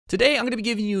Today, I'm going to be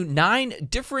giving you 9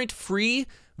 different free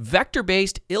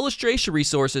vector-based illustration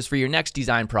resources for your next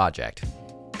design project.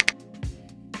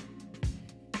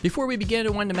 Before we begin,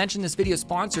 I wanted to mention this video's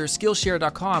sponsor,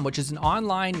 Skillshare.com, which is an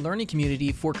online learning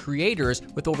community for creators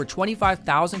with over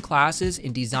 25,000 classes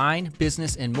in design,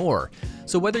 business, and more.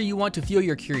 So whether you want to fuel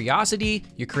your curiosity,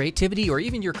 your creativity, or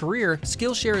even your career,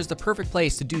 Skillshare is the perfect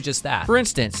place to do just that. For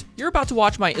instance, you're about to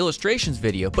watch my illustrations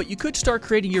video, but you could start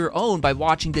creating your own by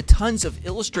watching the tons of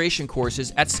illustration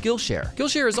courses at Skillshare.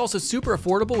 Skillshare is also super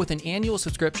affordable with an annual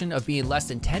subscription of being less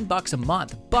than $10 a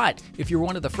month. But if you're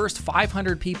one of the first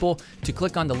 500 people to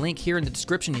click on the link here in the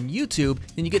description in YouTube,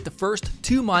 then you get the first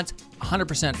 2 months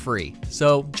 100% free.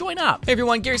 So join up. Hey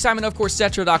everyone, Gary Simon of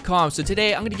CourseCetera.com. So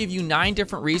today I'm going to give you 9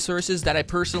 different resources that I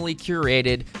personally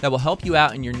curated that will help you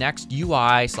out in your next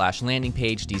UI/landing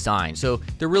page design. So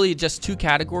they're really just 2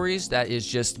 categories. That is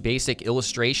just basic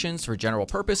illustrations for general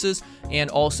purposes and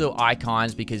also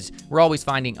icons, because we're always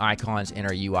finding icons in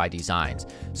our UI designs.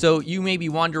 So you may be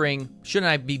wondering, shouldn't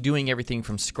I be doing everything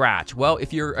from scratch? Well,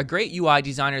 if you're a great UI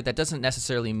designer, that doesn't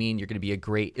necessarily mean you're going to be a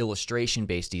great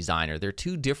illustration-based designer. They're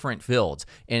 2 different fields.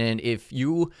 And if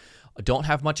you don't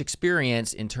have much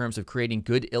experience in terms of creating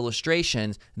good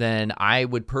illustrations, then I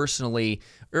would personally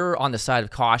err on the side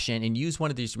of caution and use one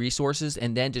of these resources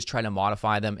and then just try to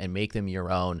modify them and make them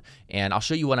your own. And I'll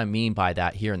show you what I mean by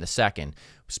that here in a second.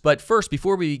 But first,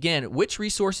 before we begin, which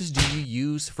resources do you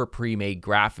use for pre-made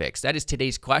graphics? That is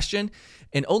today's question.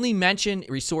 And only mention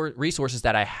resources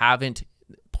that I haven't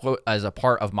put as a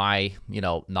part of my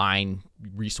 9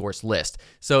 resource list.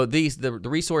 So the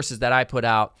resources that I put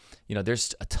out,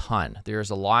 there's a ton. There's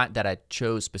a lot that I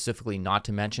chose specifically not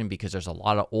to mention because there's a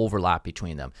lot of overlap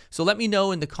between them. So let me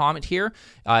know in the comment here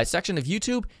section of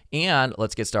YouTube, and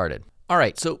let's get started. All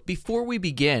right, so before we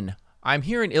begin, I'm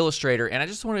here in Illustrator, and I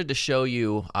just wanted to show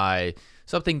you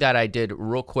something that I did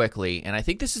real quickly. And I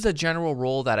think this is a general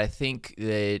rule that I think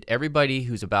that everybody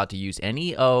who's about to use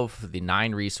any of the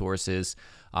 9 resources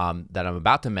that I'm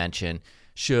about to mention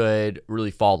should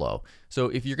really follow. So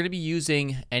if you're going to be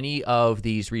using any of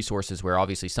these resources where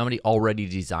obviously somebody already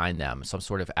designed them, some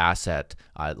sort of asset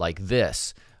like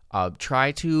this,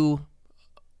 try to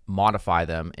modify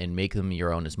them and make them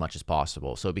your own as much as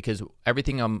possible. So because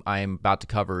everything I'm about to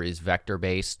cover is vector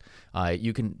based,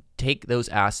 you can take those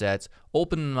assets,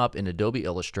 open them up in Adobe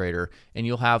Illustrator, and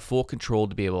you'll have full control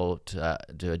to be able to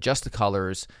adjust the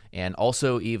colors and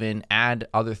also even add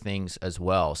other things as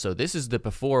well. So this is the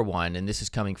before one, and this is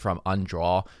coming from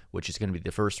Undraw, which is going to be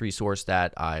the first resource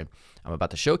that I'm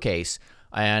about to showcase.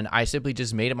 And I simply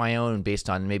just made it my own based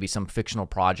on maybe some fictional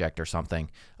project or something.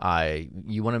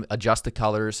 You want to adjust the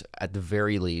colors at the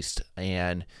very least.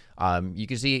 And you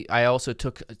can see I also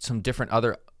took some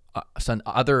other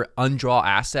Undraw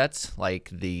assets, like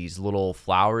these little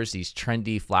flowers, these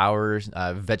trendy flowers,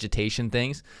 vegetation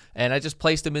things, and I just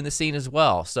placed them in the scene as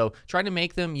well. So trying to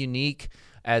make them unique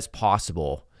as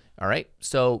possible. All right,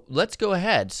 so let's go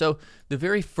ahead. So the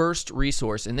very first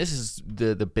resource, and this is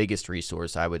the biggest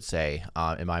resource I would say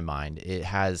in my mind,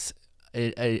 it's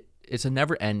a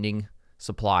never-ending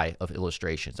supply of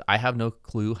illustrations. I have no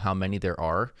clue how many there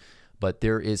are, but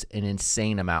there is an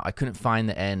insane amount. I couldn't find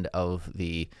the end of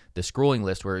the scrolling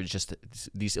list where it's just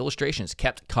these illustrations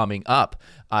kept coming up.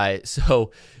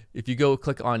 So if you go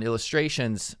click on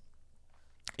illustrations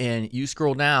and you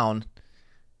scroll down,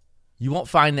 you won't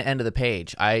find the end of the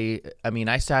page. I mean,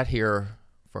 I sat here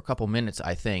for a couple minutes,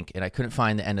 I think, and I couldn't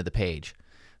find the end of the page.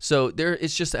 So there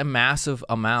is just a massive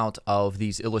amount of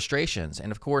these illustrations.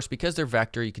 And of course, because they're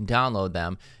vector, you can download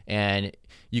them and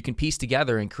you can piece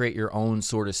together and create your own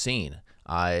sort of scene.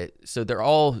 So they're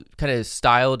all kind of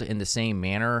styled in the same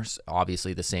manner,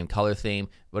 obviously the same color theme,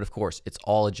 but of course it's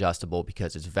all adjustable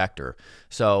because it's vector.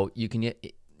 So you can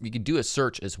do a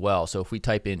search as well. So if we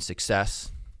type in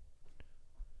success,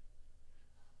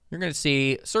 you're going to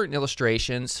see certain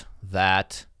illustrations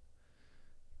that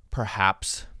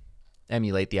perhaps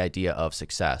emulate the idea of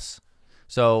success.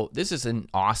 So this is an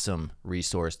awesome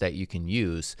resource that you can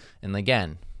use. And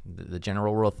again, the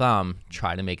general rule of thumb,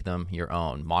 try to make them your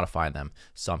own, modify them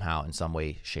somehow in some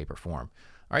way, shape, or form.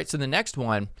 All right, so the next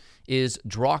one is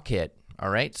DrawKit.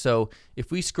 All right, so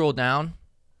if we scroll down,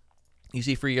 you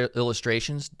see free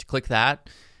illustrations. Click that.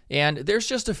 And there's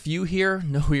just a few here,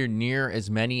 nowhere near as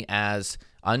many as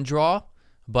Undraw,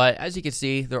 but as you can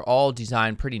see, they're all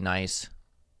designed pretty nice.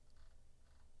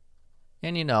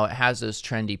 And it has those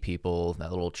trendy people,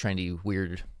 that little trendy,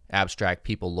 weird, abstract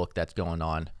people look that's going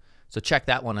on. So check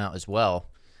that one out as well.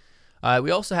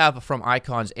 We also have from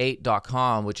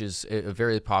icons8.com, which is a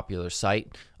very popular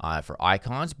site for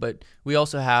icons, but we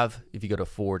also have, if you go to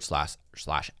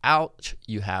 /out,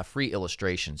 you have free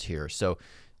illustrations here. So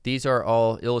these are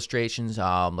all illustrations,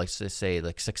 let's just say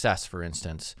like success, for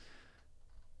instance.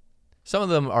 Some of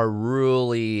them are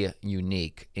really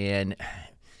unique, and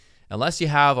unless you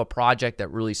have a project that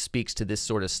really speaks to this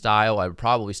sort of style, I would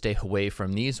probably stay away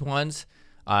from these ones.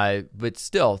 But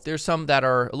still, there's some that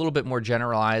are a little bit more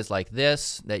generalized like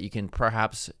this that you can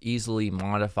perhaps easily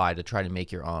modify to try to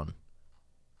make your own.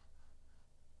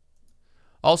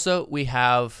 Also, we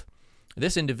have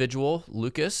this individual,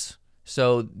 Lucas.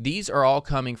 So these are all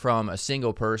coming from a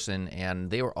single person,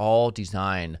 and they were all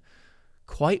designed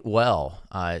quite well.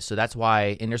 So that's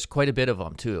why, and there's quite a bit of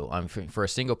them too, for a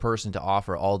single person to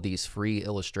offer all these free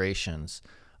illustrations,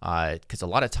 because a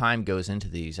lot of time goes into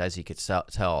these, as you could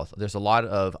tell. There's a lot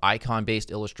of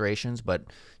icon-based illustrations, but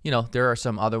there are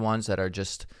some other ones that are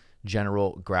just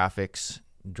general graphic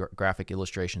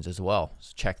illustrations as well.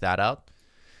 So check that out.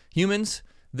 Humans.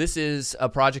 This is a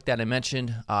project that I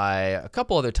mentioned a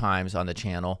couple other times on the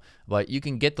channel, but you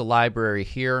can get the library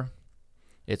here.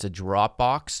 It's a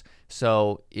Dropbox.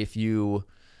 So if you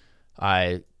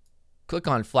click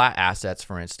on flat assets,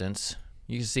 for instance,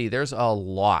 you can see there's a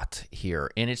lot here,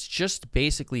 and it's just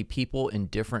basically people in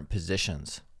different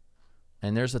positions,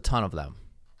 and there's a ton of them,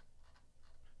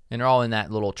 and they're all in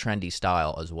that little trendy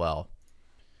style as well.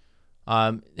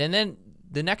 And then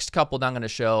the next couple that I'm going to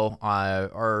show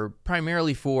are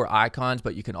primarily for icons,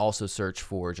 but you can also search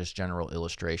for just general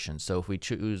illustrations. So if we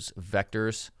choose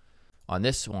vectors on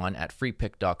this one at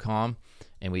freepik.com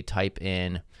and we type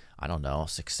in, I don't know,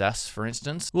 success, for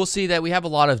instance, we'll see that we have a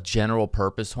lot of general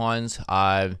purpose ones.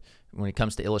 When it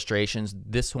comes to illustrations,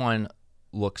 this one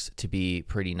looks to be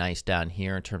pretty nice down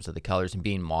here in terms of the colors and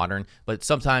being modern, but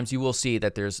sometimes you will see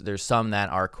that there's some that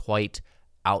are quite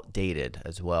outdated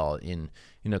as well, in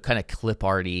kind of clip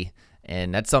arty,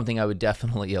 and that's something I would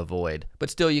definitely avoid.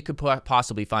 But still, you could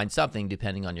possibly find something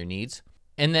depending on your needs.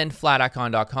 And then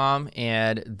flaticon.com,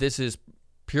 and this is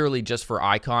purely just for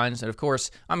icons. And of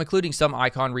course, I'm including some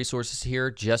icon resources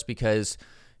here just because,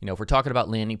 if we're talking about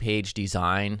landing page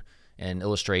design and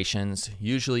illustrations,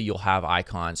 usually you'll have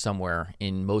icons somewhere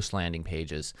in most landing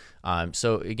pages.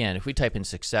 So again, if we type in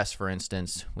success, for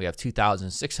instance, we have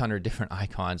 2,600 different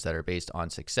icons that are based on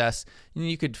success. And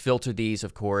you could filter these,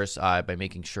 of course, by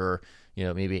making sure,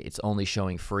 maybe it's only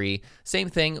showing free. Same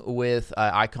thing with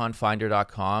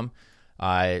iconfinder.com.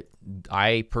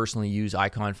 I personally use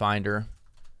Icon Finder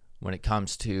when it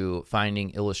comes to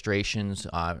finding illustrations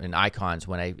and icons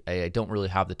when I don't really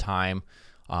have the time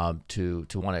to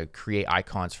want to create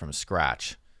icons from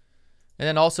scratch. And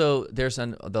then also there's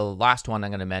the last one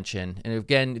I'm going to mention. And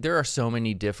again, there are so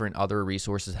many different other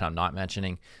resources that I'm not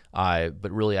mentioning, but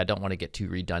really I don't want to get too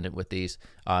redundant with these.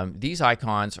 These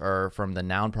icons are from the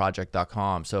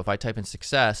nounproject.com. So if I type in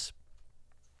success,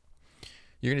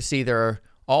 you're going to see they're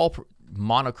all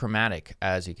monochromatic,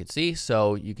 as you can see.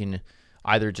 So you can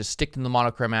either just stick to the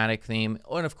monochromatic theme,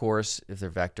 and of course, if they're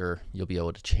vector, you'll be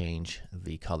able to change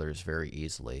the colors very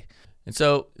easily. And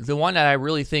so the one that I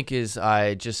really think is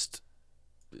just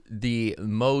the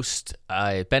most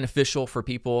beneficial for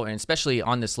people, and especially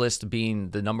on this list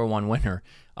being the #1 winner,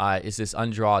 is this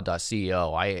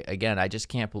undraw.co. I just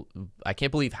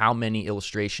can't believe how many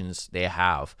illustrations they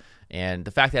have, and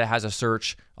the fact that it has a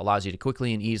search allows you to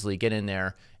quickly and easily get in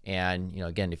there. And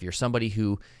again, if you're somebody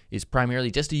who is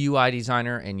primarily just a UI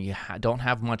designer and you don't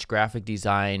have much graphic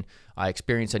design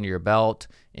experience under your belt,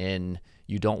 and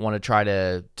you don't want to try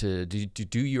to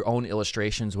do your own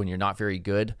illustrations when you're not very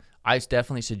good, I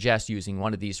definitely suggest using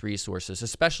one of these resources,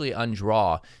 especially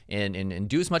Undraw, and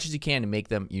do as much as you can to make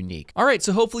them unique. All right,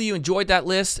 so hopefully you enjoyed that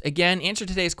list. Again, answer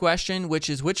today's question, which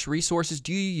is which resources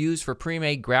do you use for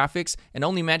pre-made graphics, and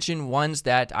only mention ones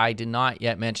that I did not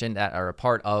yet mention that are a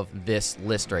part of this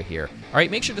list right here. All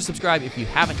right, make sure to subscribe if you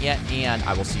haven't yet, and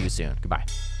I will see you soon. Goodbye.